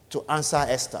to answer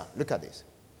Esther. Look at this.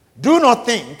 Do not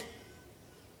think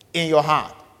in your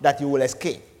heart that you will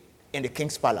escape in the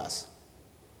king's palace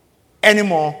any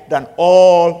more than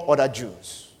all other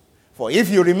Jews. For if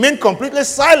you remain completely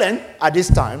silent at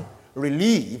this time,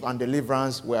 relief and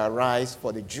deliverance will arise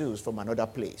for the Jews from another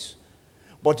place.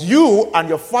 But you and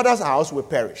your father's house will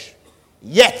perish.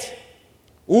 Yet,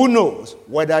 who knows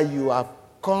whether you have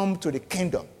come to the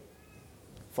kingdom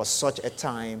for such a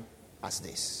time as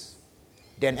this?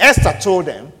 Then Esther told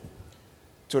them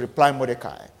to reply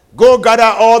Mordecai, go gather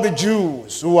all the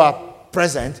Jews who are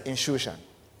present in Shushan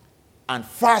and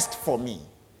fast for me,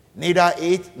 neither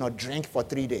eat nor drink for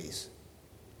 3 days,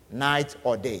 night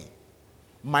or day.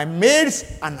 My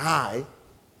maids and I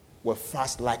will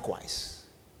fast likewise.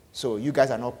 So you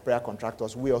guys are not prayer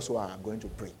contractors. We also are going to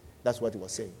pray. That's what he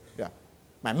was saying. Yeah.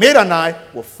 My maid and I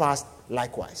will fast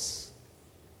likewise.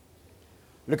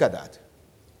 Look at that.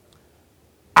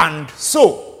 And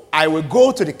so I will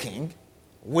go to the king,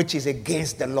 which is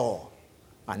against the law.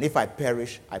 And if I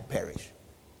perish, I perish.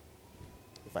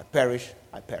 If I perish,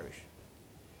 I perish.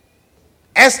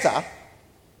 Esther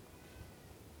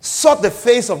sought the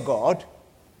face of God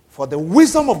for the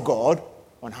wisdom of God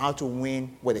on how to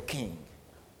win with the king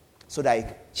so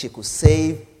that she could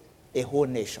save a whole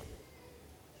nation.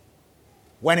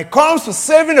 When it comes to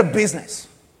saving a business,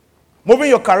 moving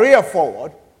your career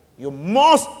forward, you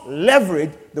must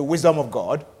leverage the wisdom of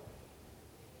God,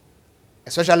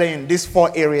 especially in these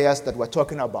 4 areas that we're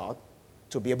talking about,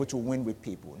 to be able to win with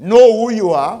people. Know who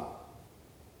you are.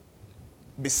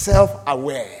 Be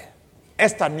self-aware.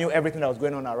 Esther knew everything that was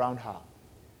going on around her.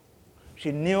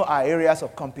 She knew her areas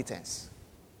of competence.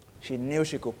 She knew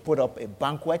she could put up a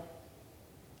banquet.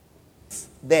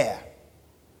 There,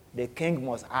 the king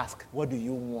must ask, what do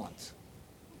you want?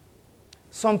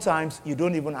 Sometimes you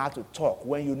don't even have to talk.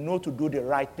 When you know to do the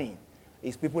right thing,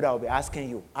 it's people that will be asking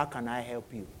you, how can I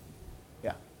help you?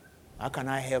 Yeah. How can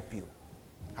I help you?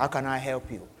 How can I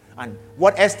help you? And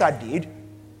what Esther did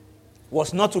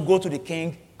was not to go to the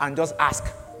king and just ask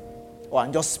or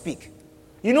and just speak.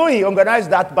 You know, he organized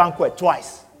that banquet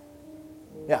twice.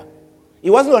 Yeah.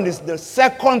 It wasn't on the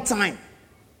second time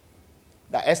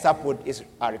that Esther put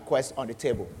a request on the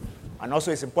table. And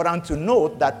also it's important to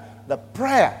note that the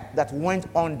prayer that went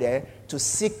on there to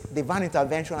seek divine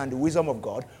intervention and the wisdom of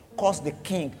God caused the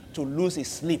king to lose his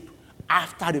sleep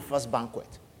after the first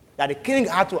banquet. That the king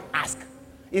had to ask,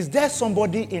 is there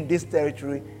somebody in this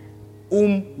territory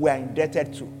whom we are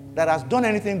indebted to that has done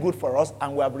anything good for us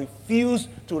and we have refused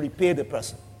to repay the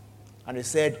person? And he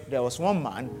said there was one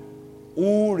man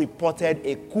who reported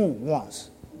a coup once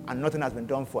and nothing has been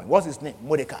done for him. What's his name?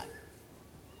 Mordecai.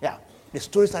 Yeah. The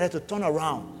story started to turn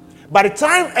around. By the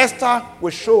time Esther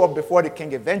will show up before the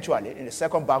king eventually in the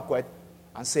second banquet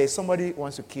and say, somebody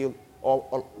wants to kill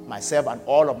all myself and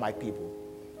all of my people,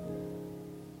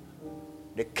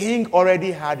 the king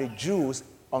already had the Jews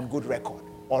on good record.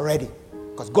 Already.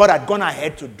 Because God had gone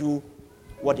ahead to do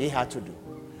what he had to do.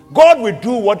 God will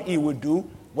do what he will do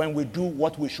when we do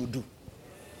what we should do.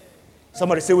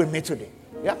 Somebody say with me today.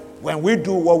 Yeah? When we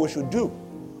do what we should do.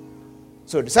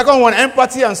 So the second one,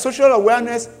 empathy and social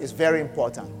awareness, is very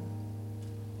important.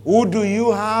 Who do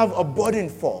you have a burden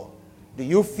for? Do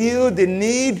you feel the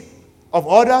need of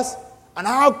others? And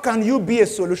how can you be a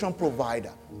solution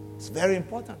provider? It's very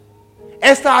important.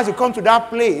 Esther has to come to that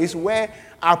place where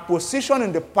our position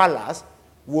in the palace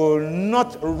will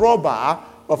not rob her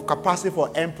of capacity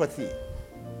for empathy.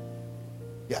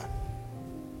 Yeah.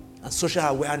 And social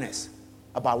awareness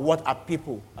about what our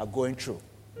people are going through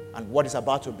and what is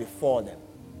about to befall them.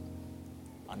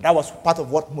 And that was part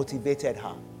of what motivated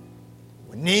her.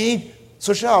 We need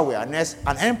social awareness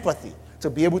and empathy to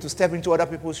be able to step into other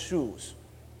people's shoes.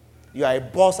 You are a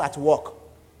boss at work.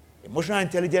 Emotional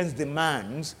intelligence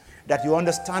demands that you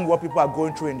understand what people are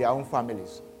going through in their own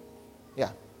families.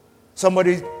 Yeah.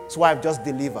 Somebody's wife just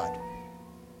delivered.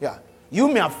 Yeah. You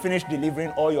may have finished delivering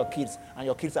all your kids, and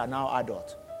your kids are now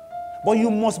adults. But you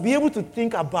must be able to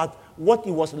think about what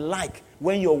it was like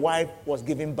when your wife was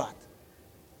giving birth.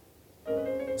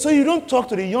 So you don't talk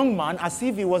to the young man as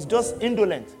if he was just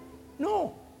indolent.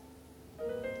 No.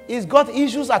 He's got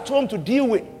issues at home to deal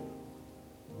with.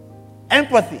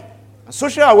 Empathy and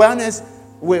social awareness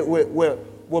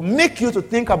will make you to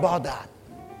think about that.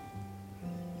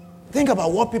 Think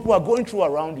about what people are going through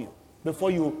around you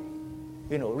before you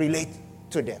relate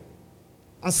to them.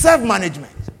 And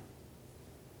self-management,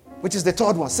 which is the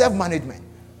third one, self-management.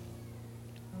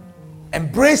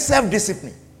 Embrace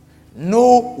self-discipline.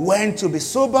 Know when to be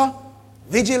sober,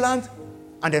 vigilant,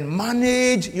 and then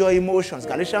manage your emotions.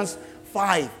 Galatians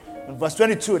 5 and verse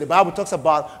 22, the Bible talks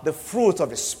about the fruit of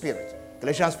the Spirit.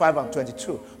 Galatians 5 and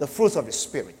 22, the fruits of the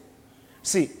Spirit.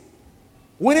 See,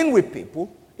 winning with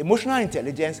people, emotional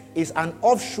intelligence is an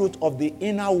offshoot of the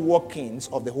inner workings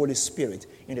of the Holy Spirit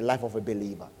in the life of a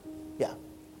believer. Yeah.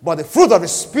 But the fruit of the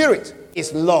Spirit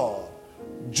is love,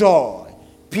 joy,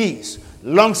 peace,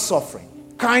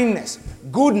 long-suffering, kindness,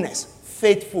 goodness,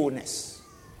 faithfulness.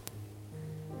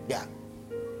 Yeah.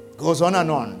 Goes on and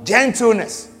on.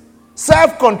 Gentleness,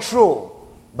 self-control.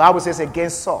 Bible says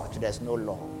against such there's no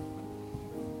law.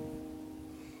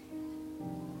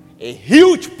 A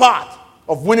huge part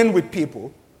of winning with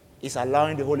people is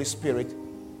allowing the Holy Spirit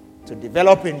to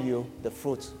develop in you the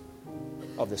fruit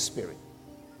of the Spirit.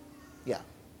 Yeah.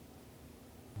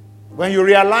 When you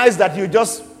realize that you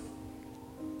just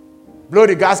blow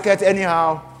the gasket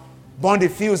anyhow, burn the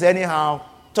fuse anyhow,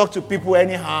 talk to people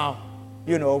anyhow,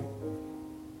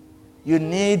 you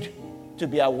need to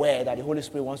be aware that the Holy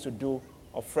Spirit wants to do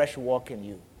a fresh work in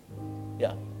you.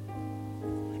 Yeah.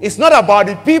 It's not about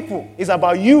the people, it's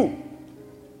about you.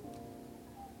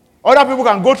 Other people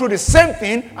can go through the same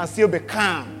thing and still be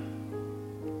calm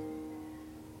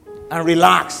and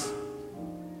relax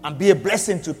and be a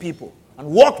blessing to people and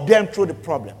walk them through the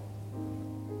problem.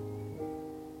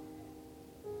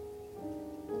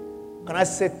 Can I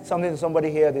say something to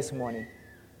somebody here this morning?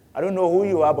 I don't know who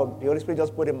you are, but the Holy Spirit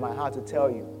just put in my heart to tell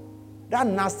you. That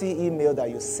nasty email that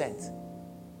you sent,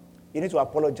 you need to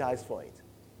apologize for it.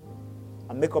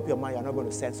 And make up your mind you're not going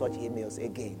to send such emails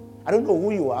again. I don't know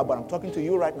who you are, but I'm talking to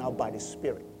you right now by the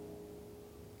Spirit.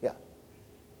 Yeah.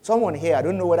 Someone here, I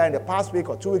don't know whether in the past week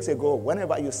or 2 weeks ago,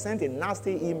 whenever you sent a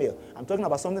nasty email, I'm talking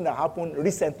about something that happened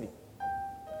recently.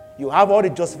 You have all the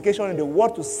justification in the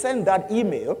world to send that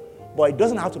email, but it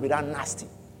doesn't have to be that nasty.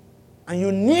 And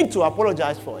you need to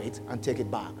apologize for it and take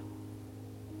it back.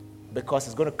 Because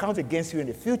it's going to count against you in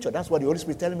the future. That's what the Holy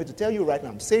Spirit is telling me to tell you right now.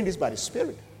 I'm saying this by the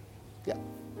Spirit. Yeah.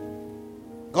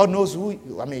 God knows who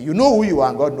you, you know who you are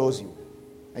and God knows you.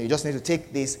 And you just need to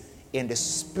take this in the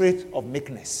spirit of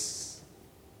meekness.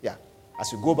 Yeah.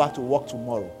 As you go back to work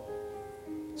tomorrow.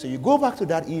 So you go back to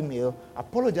that email,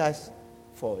 apologize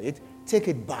for it, take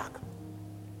it back.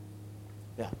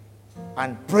 Yeah.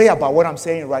 And pray about what I'm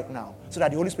saying right now so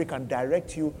that the Holy Spirit can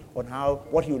direct you on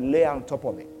what you lay on top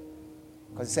of it.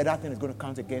 Because he said that thing is going to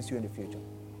count against you in the future.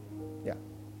 Yeah.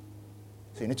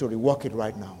 So you need to rework it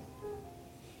right now.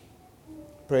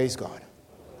 Praise God.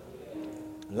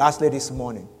 Lastly this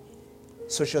morning,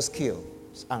 social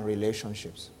skills and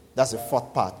relationships. That's the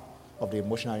fourth part of the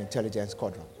emotional intelligence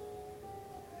quadrant.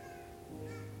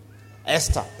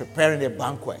 Esther preparing a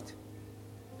banquet,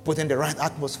 putting the right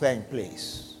atmosphere in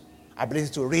place. Ability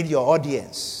to read your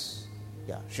audience.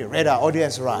 Yeah, she read her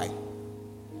audience right.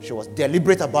 She was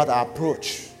deliberate about her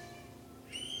approach.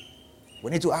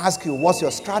 We need to ask you, what's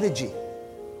your strategy?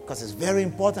 Because it's very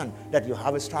important that you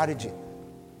have a strategy,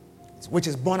 which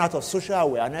is born out of social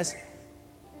awareness,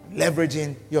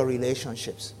 leveraging your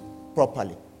relationships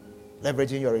properly.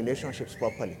 Leveraging your relationships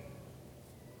properly.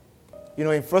 In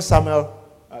 1 Samuel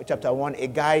chapter 1, a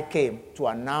guy came to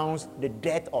announce the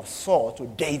death of Saul to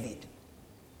David.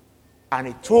 And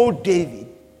he told David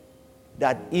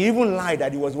that he even lied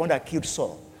that he was the one that killed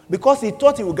Saul because he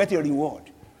thought he would get a reward.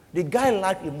 The guy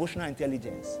lacked emotional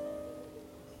intelligence.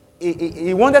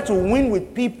 He wanted to win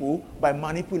with people by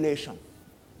manipulation.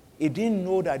 He didn't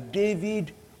know that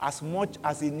David, as much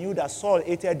as he knew that Saul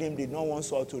hated him, did not want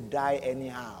Saul to die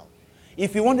anyhow.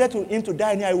 If he wanted him to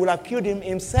die anyhow, he would have killed him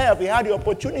himself. He had the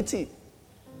opportunity.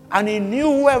 And he knew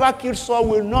whoever killed Saul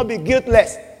will not be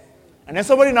guiltless. And then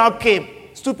somebody now came,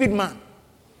 stupid man.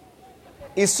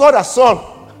 He saw that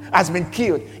Saul has been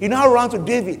killed. He now ran to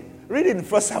David. Read it in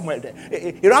 1 Samuel there.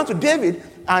 He ran to David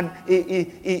and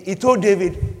he told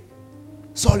David,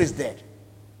 Saul is dead.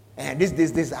 And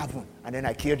this happened. And then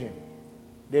I killed him.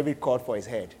 David called for his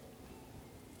head.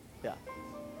 Yeah.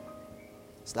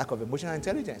 It's lack of emotional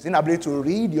intelligence. Inability to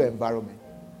read your environment.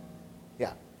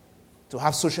 Yeah. To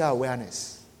have social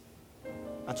awareness.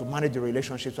 And to manage the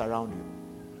relationships around you.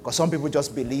 Because some people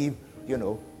just believe,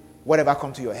 whatever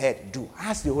comes to your head, do.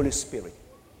 Ask the Holy Spirit.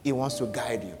 He wants to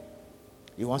guide you.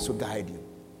 He wants to guide you.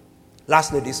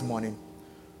 Lastly this morning,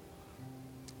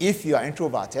 if you are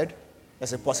introverted,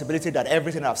 there's a possibility that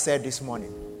everything I've said this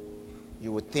morning,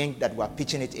 you would think that we're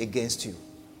pitching it against you.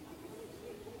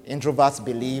 Introverts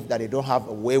believe that they don't have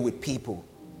a way with people.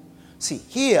 See,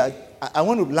 here, I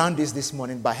want to learn this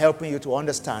morning by helping you to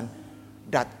understand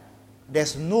that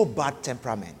there's no bad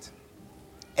temperament.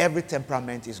 Every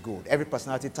temperament is good. Every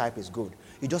personality type is good.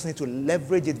 You just need to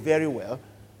leverage it very well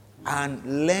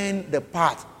and learn the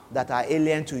parts that are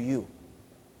alien to you.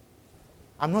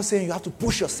 I'm not saying you have to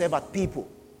push yourself at people.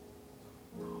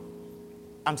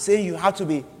 I'm saying you have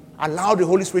to allow the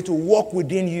Holy Spirit to work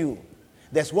within you.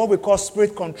 There's what we call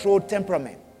spirit-controlled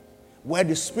temperament, where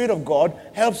the Spirit of God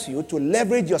helps you to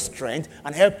leverage your strength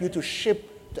and help you to shape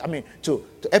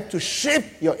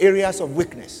your areas of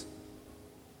weakness.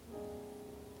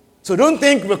 So don't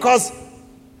think because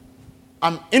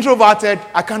I'm introverted,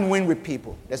 I can't win with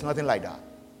people. There's nothing like that.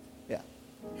 Yeah.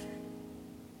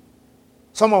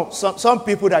 Some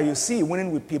people that you see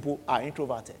winning with people are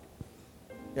introverted.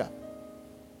 Yeah.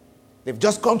 They've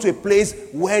just come to a place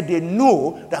where they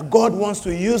know that God wants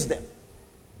to use them.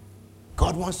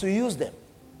 God wants to use them.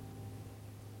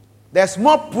 There's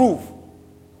more proof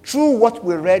through what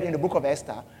we read in the book of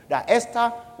Esther that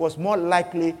Esther was more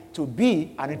likely to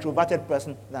be an introverted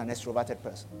person than an extroverted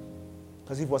person.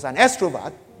 Because if it was an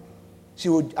extrovert, she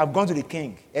would have gone to the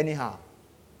king anyhow.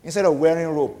 Instead of wearing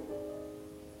robe,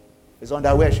 it's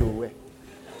underwear she would wear.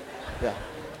 Yeah.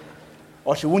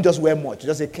 Or she wouldn't just wear much. She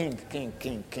just say king.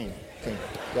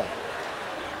 Yeah.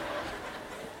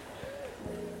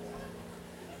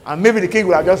 And maybe the king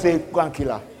would have just said, go and kill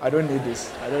her. I don't need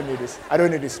this. I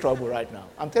don't need this trouble right now.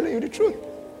 I'm telling you the truth.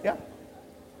 Yeah.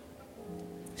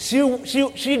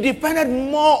 She depended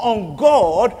more on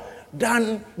God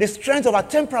than the strength of her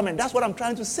temperament. That's what I'm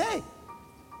trying to say.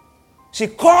 She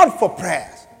called for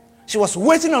prayers. She was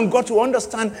waiting on God to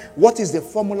understand what is the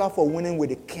formula for winning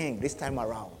with the king this time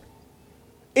around.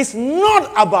 It's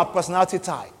not about personality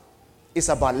type. It's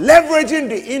about leveraging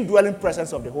the indwelling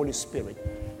presence of the Holy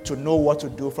Spirit to know what to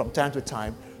do from time to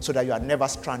time so that you are never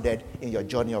stranded in your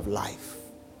journey of life.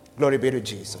 Glory be to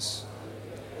Jesus.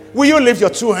 Will you lift your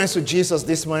two hands to Jesus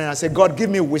this morning and say, God, give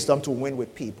me wisdom to win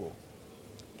with people.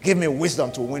 Give me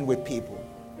wisdom to win with people.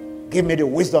 Give me the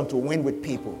wisdom to win with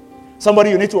people.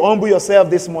 Somebody, you need to humble yourself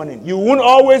this morning. You won't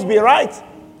always be right.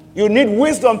 You need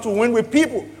wisdom to win with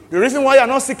people. The reason why you are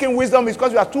not seeking wisdom is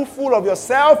because you are too full of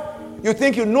yourself. You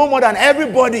think you know more than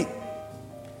everybody.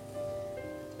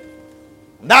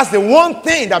 That's the one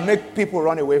thing that makes people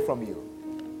run away from you.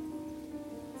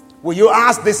 Will you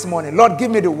ask this morning, Lord,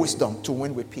 give me the wisdom to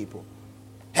win with people.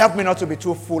 Help me not to be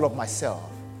too full of myself.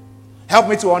 Help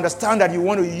me to understand that you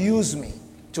want to use me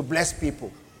to bless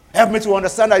people. Help me to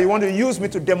understand that you want to use me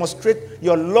to demonstrate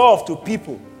your love to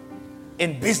people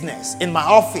in business, in my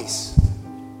office.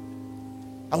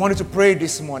 I want you to pray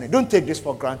this morning. Don't take this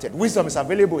for granted. Wisdom is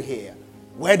available here.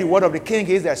 Where the word of the king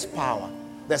is, there's power.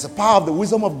 There's a power of the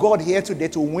wisdom of God here today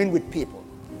to win with people.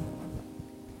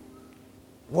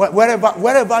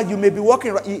 Wherever you may be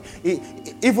working,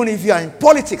 even if you are in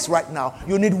politics right now,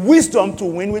 you need wisdom to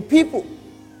win with people.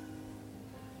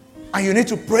 And you need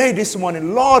to pray this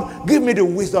morning, Lord, give me the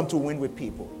wisdom to win with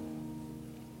people.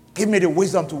 Give me the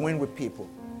wisdom to win with people.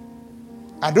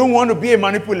 I don't want to be a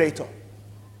manipulator.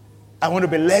 I want to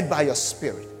be led by your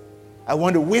spirit. I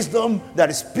want the wisdom that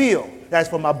is pure, that is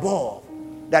from above,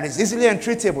 that is easily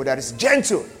entreatable, that is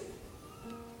gentle.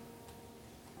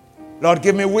 Lord,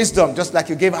 give me wisdom, just like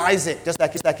you gave Isaac, just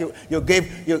like you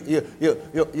gave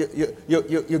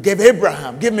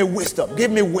Abraham. Give me wisdom. Give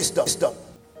me wisdom.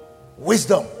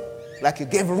 Wisdom, like you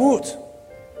gave Ruth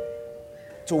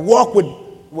to walk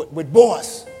with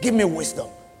Boaz. Give me wisdom.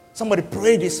 Somebody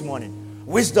pray this morning.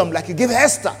 Wisdom, like you gave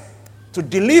Esther to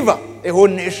deliver a whole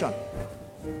nation.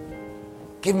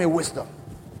 Give me wisdom.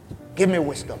 Give me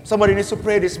wisdom. Somebody needs to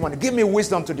pray this morning. Give me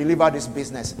wisdom to deliver this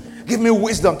business. Give me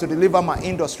wisdom to deliver my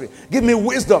industry. Give me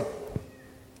wisdom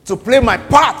to play my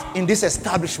part in this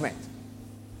establishment.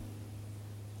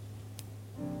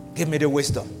 Give me the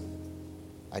wisdom.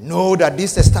 I know that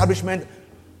this establishment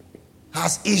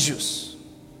has issues.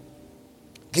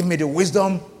 Give me the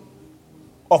wisdom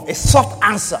of a soft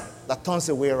answer that turns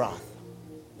away wrath.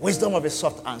 Wisdom of a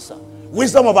soft answer.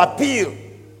 Wisdom of appeal.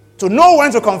 To know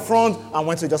when to confront and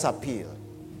when to just appeal.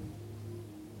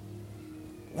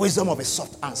 Wisdom of a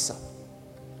soft answer.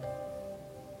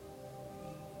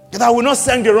 That I will not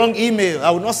send the wrong email. I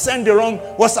will not send the wrong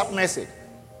WhatsApp message.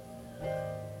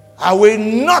 I will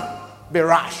not be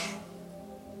rash.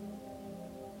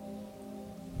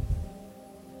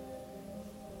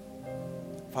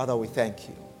 Father, we thank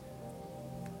you.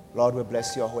 Lord, we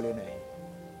bless your holy name.